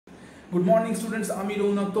Good morning students, আমি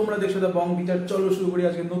রৌনক, তোমরা দেখছো দ্য বং টিচার। চলো শুরু করি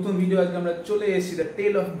আজকে নতুন ভিডিও। আজকে আমরা চলে এসেছি the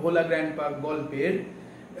tell of Bhola grandpa গল্পের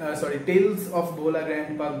টেলস অফ ভোলা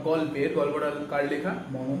গ্র্যান্ডপা গল্পের গল্পটা কার লেখা?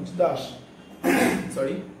 মনোজ দাস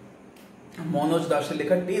মনোজ দাসের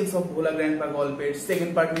লেখা টেলস অফ ভোলা গ্র্যান্ডপা গল্পের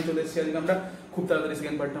সেকেন্ড পার্ট নিয়ে চলে এসেছি আজকে আমরা। খুব তাড়াতাড়ি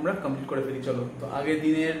সেকেন্ড পার্টটা আমরা কমপ্লিট করে ফেলি। চলো, তো আগের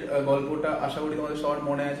দিনের গল্পটা আশা করি তোমাদের সবার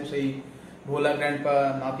মনে আছে। সেই ভোলা গ্র্যান্ডপা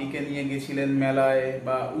নাতিকে নিয়ে গেছিলেন মেলায়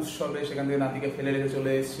বা উৎসবে, সেখান থেকে নাতিকে ফেলে রেখে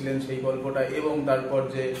চলে এসেছিলেন, সেই গল্পটা। এবং তারপর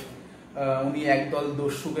যে উনি একদল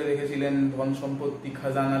দস্যুকে দেখেছিলেন ধন সম্পত্তি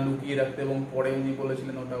খাজানা লুকিয়ে রাখতে, এবং পরে উনি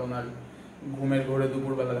বলেছিলেন ওটা ওনার ঘুমের ঘোরে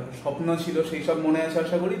দুপুরবেলা দেখা স্বপ্ন ছিল। সেই সব মনে আছে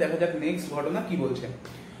আশা করি। দেখা যাক নেক্সট ঘটনা কি বলছে।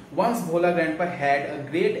 Once Bhola grandpa had a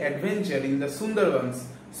great adventure in the Sundarbans.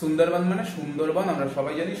 Sundarban মানে সুন্দরবন, আমরা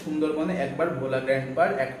সবাই জানি। সুন্দরবনে একবার ভোলা গ্র্যান্ডপার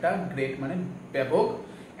একটা গ্রেট মানে ব্যাপক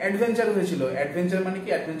অ্যাডভেঞ্চার হয়েছিল। অ্যাডভেঞ্চার মানে কি?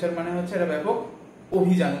 অ্যাডভেঞ্চার মানে হচ্ছে একটা ব্যাপক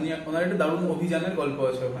অভিযান। ওনার একটা দারুণ অভিযানের গল্প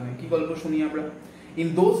আছে ওখানে। কি গল্প শুনি আমরা? In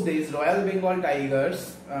those days, Royal Bengal tigers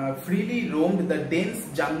freely roamed the dense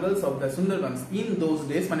jungles of the Sundarbans. In those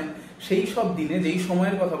days মানে সেই সব দিনে, যেই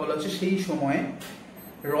সময়ের কথা বলা হচ্ছে, সেই সময়ে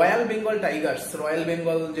royal Bengal Tigers, royal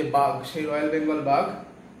Bengal যে বাঘ, সেই রয়্যাল বেঙ্গল বাঘ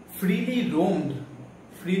ফ্রিলি রোমড।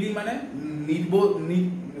 ফ্রিলি মানে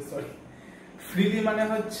ফ্রিলি মানে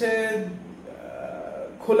হচ্ছে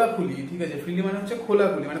খোলাখুলি, ঠিক আছে? ফ্রিলি মানে হচ্ছে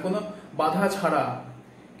খোলাখুলি, মানে কোনো বাধা ছাড়া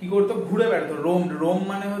কি করতো? ঘুরে বেড়াতো। রোম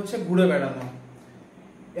মানে হচ্ছে ঘুরে বেড়ানো।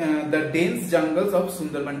 The dense jungles of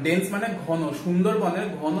Sundarban. Dense মানে ঘন, সুন্দরবনের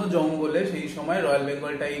ঘন জঙ্গলে সেই সময় রয়্যাল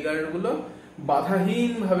বেঙ্গল টাইগার গুলো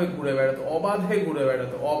বাধাহীন ভাবে ঘুরে বেড়াতো, অবাধে ঘুরে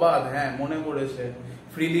বেড়াতো। অবাধ, হ্যাঁ মনে পড়েছে।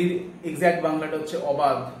 ফ্রিলির এক্সাক্ট বাংলাটা হচ্ছে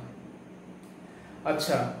অবাধ।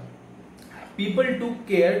 আচ্ছা, people took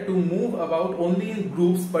care to move about only in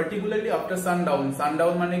groups, particularly after sundown.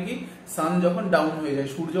 Sundown মানে কি? সান যখন ডাউন হয়ে যায়,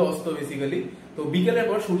 সূর্য অস্ত বেসিক্যালি। তো বিকেলের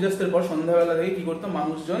পর, সূর্যাস্তের পর, সন্ধ্যাবেলা থেকে কি করতো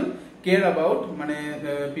মানুষজন? কেয়ার অ্যাবাউট মানে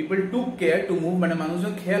people took care to move মানে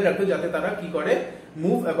মানুষজন খেয়াল রাখতো যাতে তারা কি করে?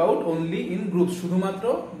 Move about only in groups, শুধুমাত্র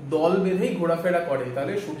দল বেঁধেই ঘোরাফেরা করে।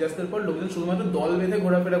 তাহলে সূর্যাস্তের পর লোকজন শুধুমাত্র দল বেঁধে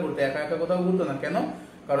ঘোরাফেরা করতো, একা একা কোথাও ঘুরতো না। কেন?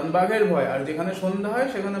 কারণ বাঘের ভয়। আর যেখানে সন্ধ্যা হয়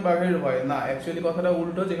সেখানে বাঘের ভয় না। অ্যাকচুয়ালি কথাটা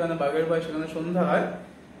উল্টো, যেখানে বাঘের ভয় সেখানে সন্ধ্যা হয়,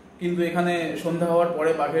 কিন্তু এখানে সন্ধ্যা হওয়ার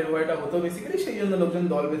পরে বাঘের ভয়টা হতো বেসিক্যালি, সেই জন্য লোকজন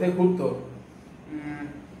দল বেঁধে ঘুরতো।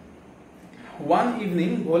 One evening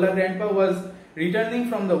Bhola grandpa was returning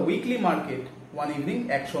from the weekly market. One evening,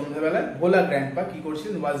 এক সন্ধ্যাবেলায় ভোলা গ্র্যান্ডপা কি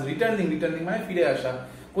করছিলেন? Was returning. রিটার্নিং মানে ফিরে আসা।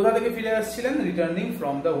 কোথা থেকে ফিরে আসছিলেন? Returning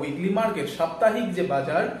from the weekly market, সাপ্তাহিক যে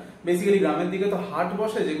বাজার। বেসিক্যালি গ্রামের দিকে তো হাট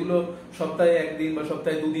বসে, যেগুলো সপ্তাহে একদিন বা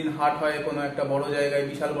সপ্তাহে দুদিন হাট হয় কোনো একটা বড় জায়গায়,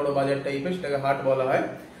 বিশাল বড় বাজার টাইপের, সেটাকে হাট বলা হয়।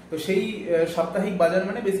 তো সেই সাপ্তাহিক বাজার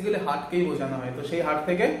মানে বেসিক্যালি হাটকেই বোঝানো হয়। তো সেই হাট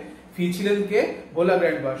থেকে ফিরছিলেন কে? ভোলা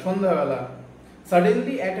গ্র্যান্ডপা সন্ধ্যাবেলা।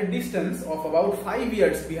 Suddenly at a distance of about 5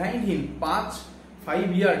 years behind him. 5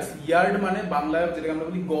 years, yard মানে বাংলায় যেটাকে আমরা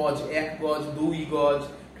বলি গজ। 1 গজ, 2 গজ।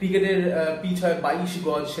 ক্রিকেটের পিচ হয় 22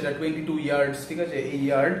 গজ, সেটা 22 ইয়ার্ডস, ঠিক আছে? এই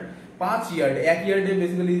ইয়ার্ড 5 ইয়ার্ড। 1 ইয়ার্ডে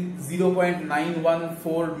বেসিক্যালি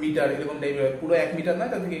 0.914 মিটার, এরকম টাইপের। পুরো 1 মিটার নয়,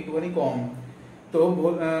 তার থেকে একটুখানি কম। তো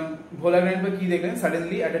ভোলা গ্র্যান্ডপা কি দেখলেন?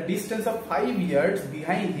 Suddenly at a distance of 5 ইয়ার্ডস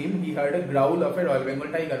behind him he heard a growl of A royal Bengal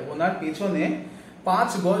tiger. ওনার পেছনে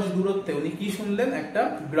 5 গজ দূরত্বে উনি কি শুনলেন? একটা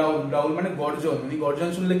গ্রাউল। গ্রাউল মানে গর্জন। উনি গর্জন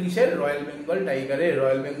শুনলে কিসের? রয়্যাল বেঙ্গল টাইগারের,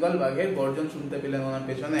 রয়্যাল বেঙ্গল বাঘের গর্জন শুনতে পেলেন ওনার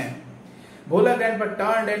পেছনে। Bhola Grandpa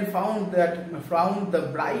turned and found the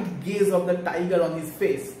bright gaze of the tiger on his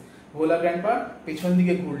face. Bhola grandpa পেছন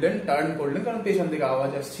দিকে ঘুরলেন, টার্ন করলেন, কারণ পেছন থেকে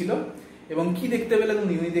আওয়াজ আসছিল। এবং কি দেখতে পেলেন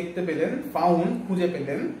উনি? দেখতে পেলেন, ফাউন্ড খুঁজে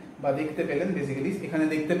পেলেন বা দেখতে পেলেন, বেসিক্যালি এখানে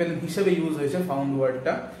দেখতে পেলেন হিসেবে ইউজ হয়েছে ফাউন্ড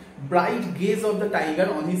ওয়ার্ডটা। Bright gauge of the tiger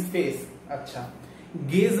on his face. আচ্ছা,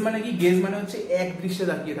 গেজ মানে কি? গেজ মানে হচ্ছে এক দৃষ্টে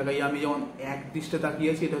তাকিয়ে থাকা। আমি যেমন এক দৃষ্টে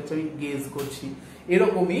তাকিয়েছি, এটা হচ্ছে আমি গেজ করছি।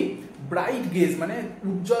 এরকমই ব্রাইট গেজ মানে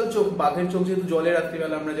উজ্জ্বল চোখ। বাঘের চোখ যেহেতু জলে,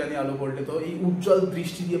 রাত্রিবেলা আমরা জানি আলো পড়লে, তো এই উজ্জ্বল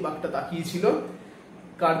দৃষ্টি দিয়ে বাঘটা তাকিয়েছিল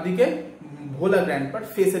কার দিকে? ভোলা গ্র্যান্ডপার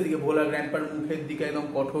ফেসের দিকে। ভোলা গ্র্যান্ডপার মুখের দিকে একদম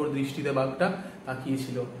কঠোর দৃষ্টিতে বাঘটা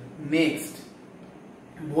তাকিয়েছিল। নেক্সট,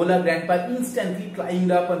 ভোলা গ্র্যান্ডপা ইনস্ট্যান্টলি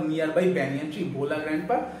ক্লাইম্বড আপ আ নিয়ারবাই ব্যানিয়ান ট্রি। ভোলা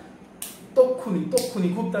গ্র্যান্ডপা তক্ষুনি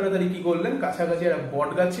খুব তাড়াতাড়ি কি করলেন? কাছাকাছি একটা বট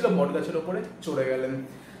গাছ ছিল, বট গাছের উপরে চড়ে গেলেন।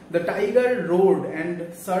 The tiger roared and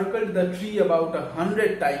circled the tree about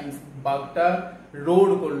 100 times. বাঘটা রোড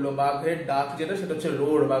করলো, বাঘের ডাক যেটা সেটা হচ্ছে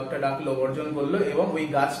রোড। বাঘটা ডাকলো, গর্জন করলো, এবং ওই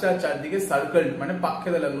গাছটার চারদিকে সার্কেল মানে পাক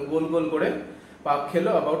খেতে লাগলো, গোল গোল করে পাক খেলো।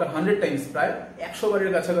 about 100 times, প্রায় 100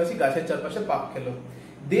 বারের কাছাকাছি গাছের চারপাশে পাক খেলো।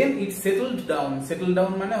 Then it settled down. Settle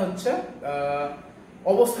down মানে হচ্ছে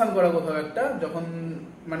অবস্থান করা কোথাও একটা। যখন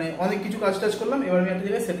মানে অনেক কিছু কাজ টাজ করলাম, এবার আমি একটা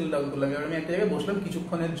জায়গায় সেটেল ডাউন করলাম, এবার আমি একটা জায়গায় বসলাম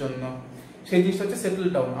কিছুক্ষণের জন্য, সেই জিনিসটা হচ্ছে settle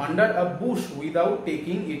down. Under a Bush without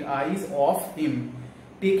taking it eyes of him.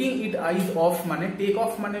 Taking it eyes of মানে টেক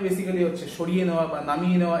অফ মানে বেসিক্যালি হচ্ছে সরিয়ে নেওয়া বা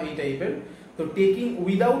নামিয়ে নেওয়া এই টাইপের। তো taking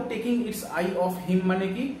without taking it's I of him মানে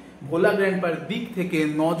কি ভোলা গ্র্যান্ডপার দিক থেকে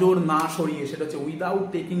নজর না সরিয়ে, সেটা হচ্ছে without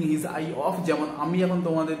taking his eye of. যেমন আমি এখন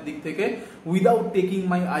তোমাদের দিক থেকে without taking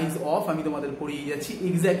my eyes of আমি তোমাদের পড়িয়ে যাচ্ছি,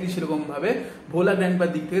 এক্স্যাক্টলি সেরকম ভাবে ভোলা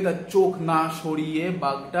গ্র্যান্ডপার দিক থেকে তার চোখ না সরিয়ে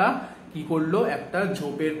বাঘটা কি করলো, একটা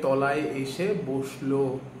ঝোপের তলায় এসে বসলো।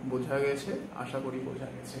 বোঝা গেছে? আশা করি বোঝা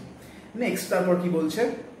গেছে। নেক্সট তারপর কি বলছে,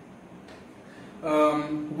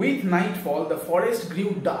 with nightfall the forest গ্রিউ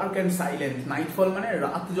dark and silent. Nightfall মানে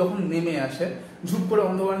রাত যখন নেমে আসে, ঝুপ করে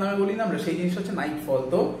অন্ধকার নামে বলি না আমরা, সেই জিনিসটা হচ্ছে নাইটফল।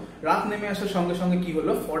 তো রাত নেমে আসার সঙ্গে সঙ্গে কি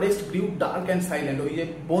হলো, ফরেস্ট গ্রিউ ডার্ক অ্যান্ড সাইলেন্ট। ওই যে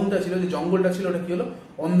বনটা ছিল, যে জঙ্গলটা ছিল, ওটা কি হলো,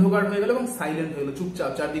 অন্ধকার হয়ে গেল এবং সাইলেন্ট হয়ে গেল,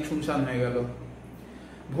 চুপচাপ, চারদিক শুনশান হয়ে গেল।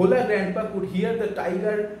 ভোলা grandpa could hear the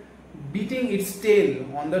tiger beating it's tell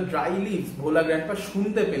on the dry leaves. Bhola grandpa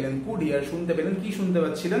শুনতে পেলেন, কুড হিয়ার শুনতে পেলেন, কি শুনতে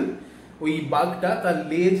পাচ্ছিলেন, ওই বাঘটা তার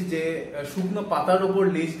লেজ, যে শুকনো পাতার ওপর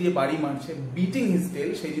লেজ দিয়ে বাড়ি মারছে, বিটিং হিজ টেল,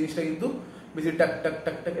 সেই জিনিসটা কিন্তু বেশি টাক টাক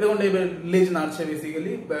টাক টাক এরকম টাইপের লেজ নাড়ছে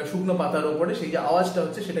বেসিক্যালি শুকনো পাতার ওপরে, সেই যে আওয়াজটা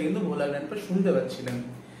হচ্ছে সেটা কিন্তু ভোলা গ্র্যান্ডপা শুনতে পাচ্ছিলেন।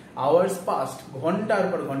 আওয়ার্স পাস্ট, ঘন্টার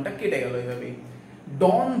পর ঘন্টা কেটে গেল এইভাবে।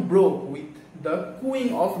 ডন broke with the cooing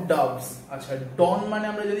of ডাভস। আচ্ছা, ডন মানে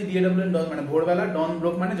আমরা যদি দিয়ে ডাবলেন ডন মানে ভোরবেলা, ডন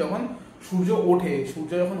ব্রোক মানে যখন সূর্য ওঠে,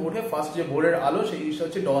 সূর্য যখন ওঠে ফার্স্ট যে ভোরের আলো, সেই জিনিসটা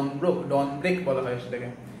হচ্ছে ডন ব্রোক, ডন ব্রেক বলা হয় সেটাকে।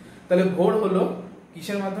 তাহলে ভোর হলো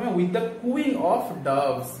কিসের মাধ্যমে, উইথ দ্য কুইং অফ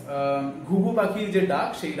ডাভস, ঘুঘু পাখির যে ডাক,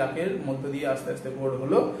 সেই ডাকের মধ্য দিয়ে আস্তে আস্তে ভোর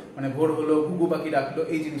হলো, মানে ভোর হলো, ঘুঘু পাখি ডাকলো,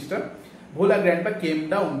 এই জিনিসটা। ভোলা গ্র্যান্ডপা কেম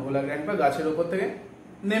ডাউন, ভোলা গ্র্যান্ডপা গাছের উপর থেকে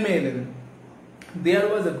নেমে এলেন। দেয়ার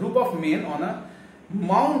ওয়াজ আ group of main on a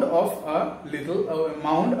mound of a little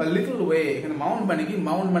mound, a little way. এখানে মাউন্ড মানে কি,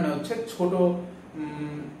 মাউন্ড মানে হচ্ছে ছোট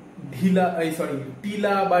ঢিলা, সরি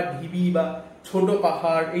টিলা বা ঢিবি বা ছোট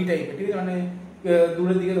পাহাড় এই টাইপের, ঠিক আছে। মানে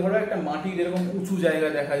দূরের দিকে ধরো একটা মাটির এরকম উঁচু জায়গা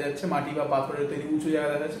দেখা যাচ্ছে, মাটি বা পাথরের তৈরি উঁচু জায়গা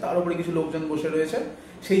দেখা যাচ্ছে, তার উপরে কিছু লোকজন বসে রয়েছে,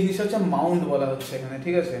 সেই জিনিসটা হচ্ছে মাউন্ড বলা হচ্ছে এখানে,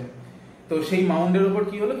 ঠিক আছে। তো সেই মাউন্ডের উপর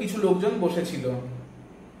কি হলো, কিছু লোকজন বসেছিল।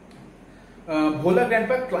 ভোলা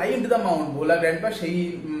grandpa climbed the Mount, Bhola grandpa সেই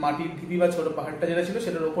মাটির ঢিবি বা ছোট পাহাড়টা যেটা ছিল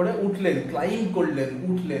সেটার উপরে উঠলেন, ক্লাইম্ব করলেন,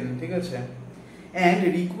 উঠলেন, ঠিক আছে। And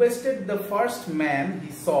requested the first man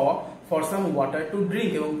he saw for some water to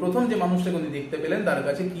drink, এবং প্রথম যে মানুষটাকে উনি দেখতে পেলেন তার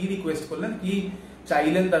কাছে কি রিকোয়েস্ট করলেন, কি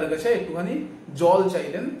চাইলেন, তার কাছে একটুখানি জল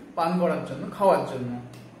চাইলেন পান করার জন্য, খাওয়ার জন্য।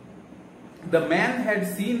 The man had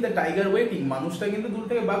seen the tiger waiting, মানুষটা কিন্তু দূর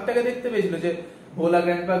থেকে বাঘটাকে দেখতে পেয়েছিল, যে ভোলা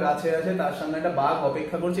গ্র্যান্ডপা গাছে আছে, তার সামনে একটা বাঘ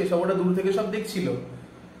অপেক্ষা করছে, এসব ওটা দূর থেকে সব দেখছিল।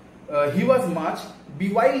 হি ওয়াজ মাচ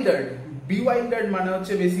বিওয়াইল্ডার্ড, বিওয়াইল্ডার্ড মানে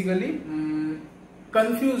হচ্ছে বেসিক্যালি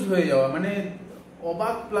কনফিউজ হয়ে যাওয়া, মানে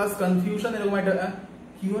অবাক প্লাস কনফিউশন, এরকম একটা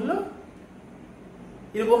কি হলো,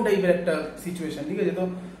 এরকম টাইপের একটা সিচুয়েশন, ঠিক আছে। তো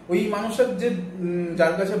ওই মানুষটা যে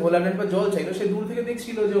যার কাছে ভোলা গ্র্যান্ডপা জল চাইলো, সে দূর থেকে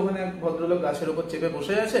দেখছিল যে ওখানে এক ভদ্রলোক গাছের উপর চেপে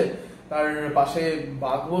বসে আছে, তার পাশে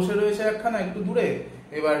বাঘ বসে রয়েছে একখানা একটু দূরে।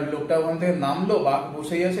 এবার লোকটা ওখান থেকে নামলো, বাঘ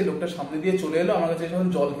বসেই আছে, লোকটা সামনে দিয়ে চলে এলো, আমার কাছে যখন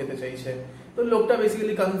জল খেতে চাইছে। তো লোকটা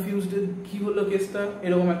বেসিক্যালি কনফিউজড, কি হলো কেসটা,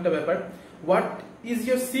 এরকম একটা ব্যাপার। What is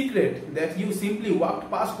your secret that you simply walked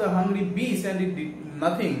past the hungry beast and it did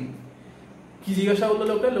nothing. কি জিজ্ঞাসা করলো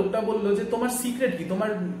লোকটা, লোকটা বললো যে তোমার সিক্রেট কি,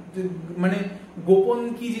 তোমার মানে গোপন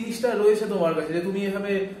কি জিনিসটা রয়েছে তোমার কাছে, যে তুমি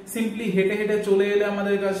এভাবে সিম্পলি হেঁটে হেঁটে চলে এলে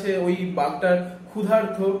আমাদের কাছে, ওই বাঘটার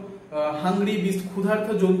ক্ষুধার্থ হাংরি বিস্ট ক্ষুধার্থ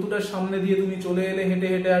জন্তুটার সামনে দিয়ে তুমি চলে এলে হেঁটে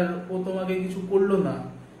হেঁটে, আর ও তোমাকে কিছু করলো না,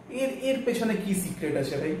 এর পেছনে কি সিক্রেট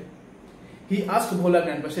আছে ভাই। হি আস্কড ভোলা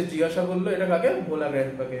গ্র্যান্ডপা, সে জিজ্ঞাসা করলো এটা কাকে, ভোলা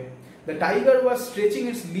গ্র্যান্ডপাকে। The tiger was stretching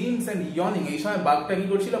it's limbs and yawning, এই সময় বাঘটা কি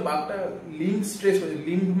করছিল, বাঘটা লিম্ব স্ট্রেচ করছিল,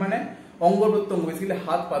 লিম্ব মানে অঙ্গ প্রত্যঙ্গ, বেসিক্যালি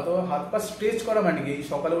হাত পা। তো হাত পা স্ট্রেচ করা মানে কি, এই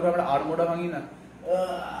সকালে উঠে আমরা আড়মোড়া ভাঙি না,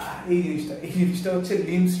 এই জিনিসটা হচ্ছে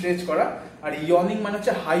লিম্ব স্ট্রেচ করা। আর ইয়নিং মানে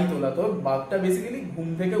হচ্ছে হাই তোলা। তো বাঘটা বেসিক্যালি ঘুম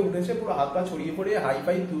থেকে উঠেছে, পুরো হাত পা ছড়িয়ে পড়ে হাই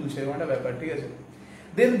ফাই তুলছে, এরকম একটা ব্যাপার, ঠিক আছে।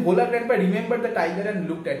 দেন ভোলা grandpa remember the tiger and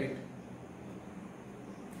looked at it.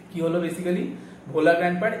 কি হলো বেসিক্যালি, ভোলা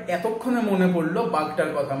গ্র্যান্ডপার এতক্ষণে মনে পড়লো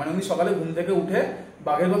বাঘটার কথা, মানে উনি সকালে ঘুম থেকে উঠে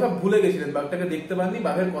বাঘের কথা ভুলে গেছিলেন, বাঘটাকে দেখতে পাননি,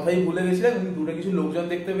 বাঘের কথাই ভুলে গেছিলেন, উনি দূরে কিছু লোকজন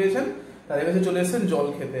দেখতে পেয়েছেন, তাদের কাছে চলে এসেছেন জল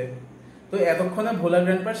খেতে। তো এতক্ষণে ভোলা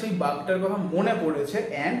গ্র্যান্ডপার সেই বাঘটার কথা মনে পড়েছে,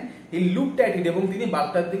 and he looked at it, এবং তিনি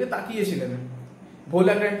বাঘটার দিকে তাকিয়েছিলেন।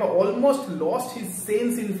 ভোলা grandpa almost lost his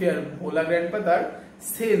sense in fear, Bhola grandpa তার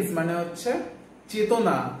সেন্স মানে হচ্ছে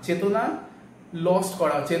চেতনা, চেতনা লস্ট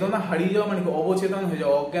করা, চেতনা হারিয়ে যাওয়া মানে অবচেতন হয়ে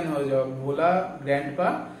যাওয়া, অজ্ঞান হয়ে যাওয়া। ভোলা গ্র্যান্ডপা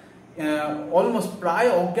অলমোস্ট প্রায়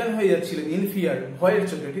অজ্ঞান হয়ে যাচ্ছিলেন ইন ফিয়ার, ভয়ের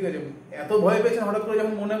চোটে, ঠিক আছে। এত ভয় পেয়েছেন হঠাৎ করে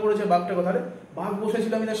যখন মনে পড়েছে বাঘটার কথা, বাঘ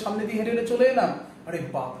বসেছিল, আমি তার সামনে দিয়ে হেঁটে হেঁটে চলে এলাম, আরে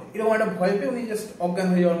বাপ, এরকম একটা ভয় পেয়ে উনি জাস্ট অজ্ঞান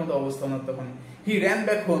হয়ে যাওয়ার মতো অবস্থা ওনার তখন। হি র্যান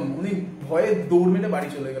ব্যাক হোম, উনি ভয়ে দৌড় মেরে বাড়ি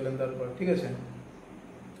চলে গেলেন তারপর, ঠিক আছে।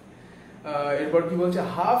 এরপর কি বলছে,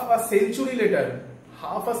 হাফ আ সেঞ্চুরি লেটার।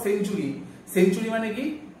 হাফ আ সেঞ্চুরি, সেঞ্চুরি মানে কি,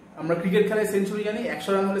 আমরা ক্রিকেট খেলায় সেঞ্চুরি জানি 100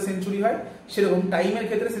 রান হলে সেঞ্চুরি হয়, সেরকম টাইমের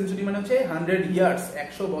ক্ষেত্রে সেঞ্চুরি মানে হচ্ছে 100 ইয়ার্স,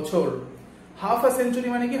 100 বছর। হাফ আ সেঞ্চুরি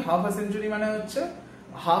মানে কি, হাফ আ সেঞ্চুরি মানে হচ্ছে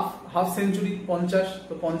হাফ সেঞ্চুরি 50,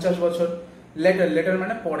 তো 50 বছর। লেটার, লেটার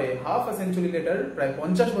মানে পরে, হাফ আ সেঞ্চুরি লেটার, প্রায়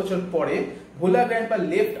 50 বছর পরে ভোলা grandpa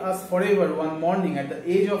left us forever one morning at the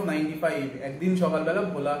age of 95। একদিন সকালবেলা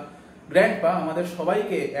ভোলা গ্র্যান্ডপা আমাদের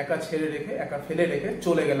সবাইকে একা ছেড়ে রেখে, একা ফেলে রেখে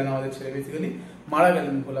চলে গেলেন, আমাদের ছেড়ে বেসিক্যালি মারা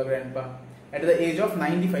গেলেন ভোলা grandpa at the age of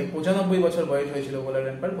 95। 95 বছর বয়স হয়েছিল ভোলা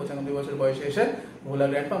গ্র্যান্ডপার। 95 বছর বয়সে এসে ভোলা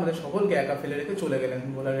গ্র্যান্ডপা আমাদের সকলকে একা ফেলে রেখে চলে গেলেন,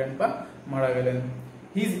 ভোলা গ্র্যান্ডপা মারা গেলেন।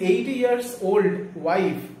 His 80 years old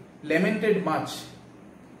wife ল্যামেন্টেড much.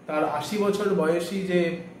 তার 80 বছর বয়সী যে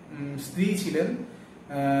স্ত্রী ছিলেন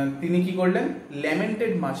তিনি কি করলেন,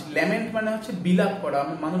 ল্যামেন্টেড মাচ। ল্যামেন্ট মানে হচ্ছে বিলাপ করা,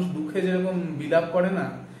 মানুষ দুঃখে যেরকম বিলাপ করে না,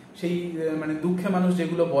 সেই মানে দুঃখে মানুষ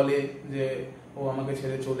যেগুলো বলে যে ও আমাকে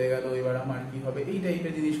ছেড়ে চলে গেল, এবার আমার কি হবে, এই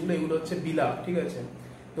টাইপের জিনিসগুলো, এগুলো হচ্ছে বিলাপ, ঠিক আছে।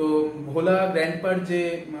 তো ভোলা গ্র্যান্ডপার যে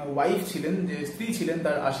ওয়াইফ ছিলেন, যে স্ত্রী ছিলেন,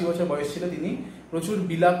 তার 80 বছর বয়স ছিল, তিনি প্রচুর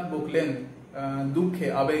বিলাপ বকলেন, দুঃখে,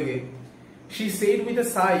 আবেগে। শি সেড উইথ এ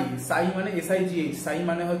সাই, সাই মানে SIGH, সাই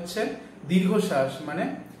মানে হচ্ছে দীর্ঘশ্বাস, মানে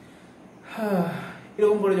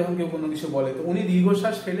এরকম করে যখন কেউ কোনো কিছু বলে, তো উনি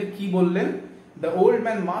দীর্ঘশ্বাস ফেলে কি বললেন, the old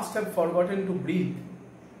man must have forgotten two breathe.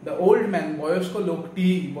 The old man, বয়স্ক লোকটি,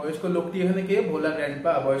 বয়স্ক লোকটি এখানে কে, ভোলা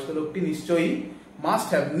গ্র্যান্ডপা, বয়স্ক লোকটি নিশ্চয়ই, মাস্ট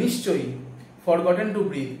হ্যাভ নিশ্চয়ই, ফরগটেন টু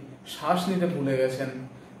ব্রিথ, শ্বাস নিতে ভুলে গেছেন।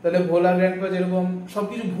 তাহলে ভোলা গ্র্যান্ডপা যেরকম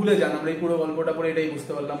সবকিছু ভুলে যান, আমরা এই পুরো গল্পটা পরে এটাই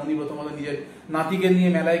বুঝতে পারলাম। উনি প্রথমত নিজের নাতিকে নিয়ে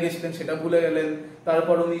মেলায় গেছিলেন, সেটা ভুলে গেলেন।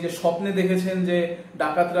 তারপর উনি যে স্বপ্নে দেখেছেন যে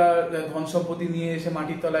ডাকাতরা ধন সম্পত্তি নিয়ে এসে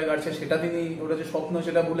মাটির তলায় গাড়ছে, সেটা তিনি, ওটা যে স্বপ্ন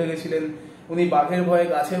সেটা ভুলে গেছিলেন। উনি বাঘের ভয়ে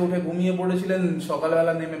গাছে উঠে ঘুমিয়ে পড়েছিলেন,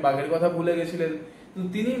 সকালবেলা নেমে বাঘের কথা ভুলে গেছিলেন।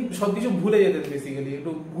 তিনি সবকিছু ভুলে যেতেন, বেসিক্যালি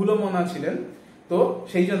একটু ভুলোমনা ছিলেন। তো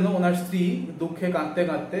সেই জন্য ওনার স্ত্রী দুঃখে কাঁদতে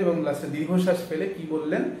কাঁদতে এবং লাস্টে দীর্ঘশ্বাস ফেলে কি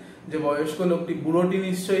বললেন, যে বয়স্ক লোকটি, বুড়োটি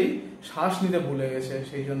নিশ্চয়ই শ্বাস নিতে ভুলে গেছে,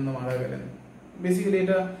 সেই জন্য মারা গেলেন। বেসিক্যালি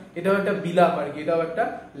এটাও একটা বিলাপ আর কি, এটাও একটা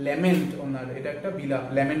ল্যামেন্ট ওনার, এটা একটা বিলাপ।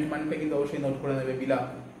 ল্যামেন্ট মানটা কিন্তু অবশ্যই নোট করে নেবে, বিলাপ।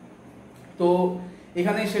 তো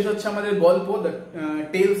এখানেই শেষ হচ্ছে আমাদের গল্প, the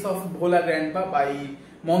tales of Bhola grandpa by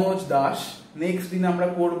Manoj Das. Next দিন আমরা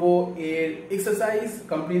করব এর এক্সারসাইজ,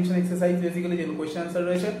 কম্প্রিহেনশন এক্সারসাইজ, বেসিক্যালি যেগুলো কোয়েশ্চেন আনসার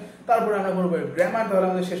রয়েছে। তারপরে আমরা করবো গ্রামার, তাহলে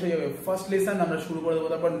আমাদের শেষ হয়ে যাবে ফার্স্ট লেসন, আমরা শুরু করে দেবো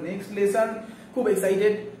তারপর নেক্সট লেসন। খুব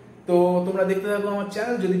এক্সাইটেড। তো তোমরা দেখতে থাকো আমার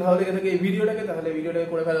চ্যানেল। যদি ভালো লেগে থাকে এই ভিডিওটাকে, তাহলে ভিডিওটাকে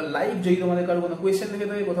করে ফেলো লাইক। যদি তোমাদের কারো কোনো কোয়েশ্চেন থেকে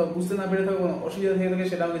থাকে, কোথাও বুঝতে না পেরে থাকো, কোনো অসুবিধা থেকে থাকে,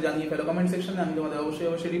 সেটা আমাকে জানিয়ে ফেলো কমেন্ট সেকশনে, আমি তোমাদের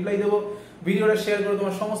অবশ্যই রিপ্লাই দেবো। ভিডিওটা শেয়ার করো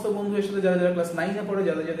তোমার সমস্ত বন্ধুদের সাথে, যারা যারা ক্লাস 9-এ পড়ে,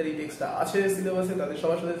 যাদের এই টেক্সটটা আছে সিলেবাসে, তাদের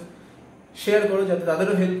সবার সাথে শেয়ার করো, যাতে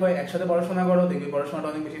তাদেরও হেল্প হয়। একসাথে পড়াশোনা করো, দেখবে পড়াশোনাটা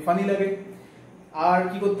অনেক বেশি ফানি লাগে। আর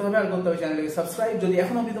কি করতে হবে, আর করতে হবে চ্যানেলটাকে সাবস্ক্রাইব। যদি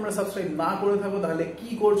এখন অবধি তোমরা সাবস্ক্রাইব না করে থাকো, তাহলে কি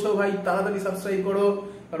করছো ভাই, তাড়াতাড়ি সাবস্ক্রাইব করো,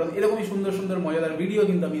 কারণ এরকমই সুন্দর সুন্দর মজাদার ভিডিও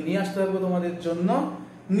কিন্তু আমি নিয়ে আসতে থাকবো তোমাদের জন্য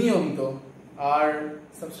নিয়মিত। আর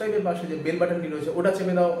সাবস্ক্রাইবের পাশে যে বেল বাটনটি রয়েছে, ওটা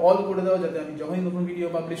চেপে দাও, অল করে দাও, যাতে আমি যখনই নতুন ভিডিও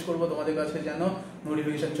পাবলিশ করবো তোমাদের কাছে যেন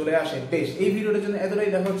নোটিফিকেশন চলে আসে। বেশ, এই ভিডিওটার জন্য এতটাই।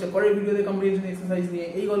 দেখা হচ্ছে পরের ভিডিওতে কম্প্রিহেনশন এক্সারসাইজ নিয়ে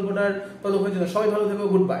এই গল্পটার। ততক্ষণের জন্য সবাই ভালো থেকো,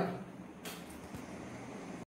 গুড বাই।